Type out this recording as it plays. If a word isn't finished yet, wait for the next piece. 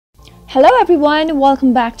Hello everyone,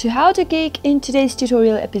 welcome back to How to Geek. In today's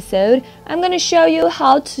tutorial episode, I'm going to show you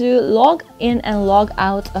how to log in and log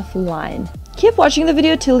out of Line. Keep watching the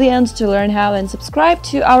video till the end to learn how, and subscribe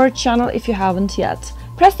to our channel if you haven't yet.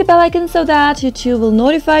 Press the bell icon so that YouTube will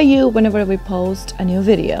notify you whenever we post a new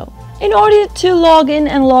video. In order to log in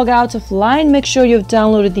and log out of Line, make sure you've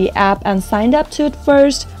downloaded the app and signed up to it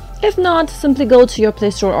first. If not, simply go to your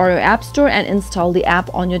Play Store or your App Store and install the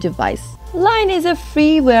app on your device. Line is a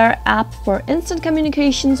freeware app for instant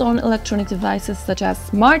communications on electronic devices such as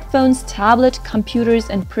smartphones, tablet, computers,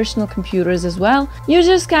 and personal computers as well.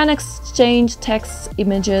 Users can exchange text,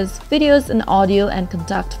 images, videos, and audio and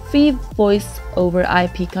conduct free voice over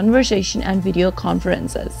IP conversation and video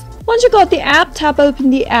conferences. Once you got the app, tap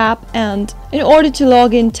open the app, and in order to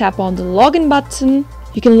log in, tap on the login button.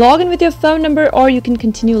 You can log in with your phone number, or you can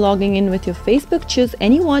continue logging in with your Facebook. Choose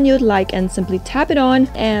any one you'd like and simply tap it on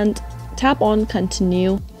and tap on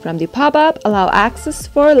continue. From the pop-up, allow access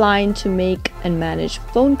for Line to make and manage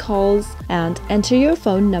phone calls and enter your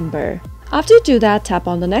phone number. After you do that, tap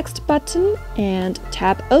on the next button and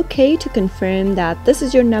tap OK to confirm that this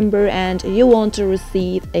is your number and you want to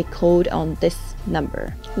receive a code on this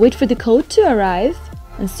number. Wait for the code to arrive,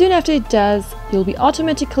 and soon after it does, you'll be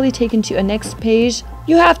automatically taken to a next page.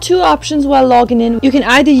 You have two options while logging in. You can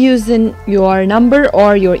either use in your number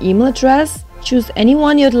or your email address. Choose any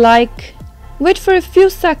one you'd like. Wait for a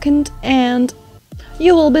few seconds and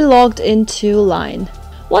you will be logged into Line.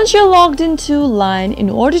 Once you're logged into Line, in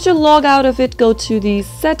order to log out of it, go to the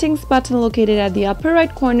settings button located at the upper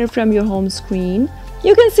right corner from your home screen.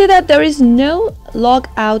 You can see that there is no log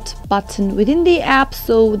out button within the app,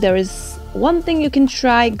 so there is one thing you can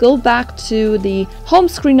try. Go back to the home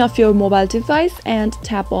screen of your mobile device and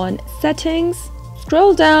tap on settings.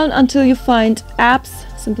 Scroll down until you find apps.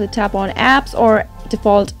 Simply tap on apps or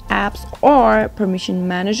default apps or permission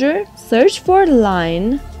manager. Search for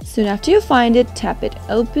Line. Soon after you find it, tap it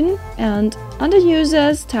open, and under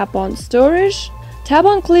users, tap on storage. Tap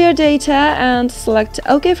on clear data and select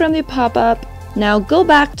OK from the pop-up. Now go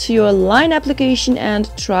back to your Line application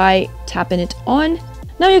and try tapping it on.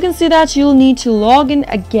 Now you can see that you'll need to log in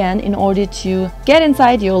again in order to get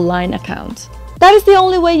inside your Line account. That is the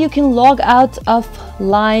only way you can log out of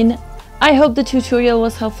Line. I hope the tutorial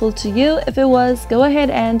was helpful to you. If it was, go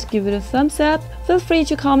ahead and give it a thumbs up. Feel free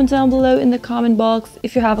to comment down below in the comment box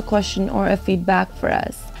if you have a question or a feedback for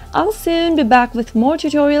us. I'll soon be back with more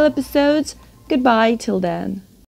tutorial episodes. Goodbye till then.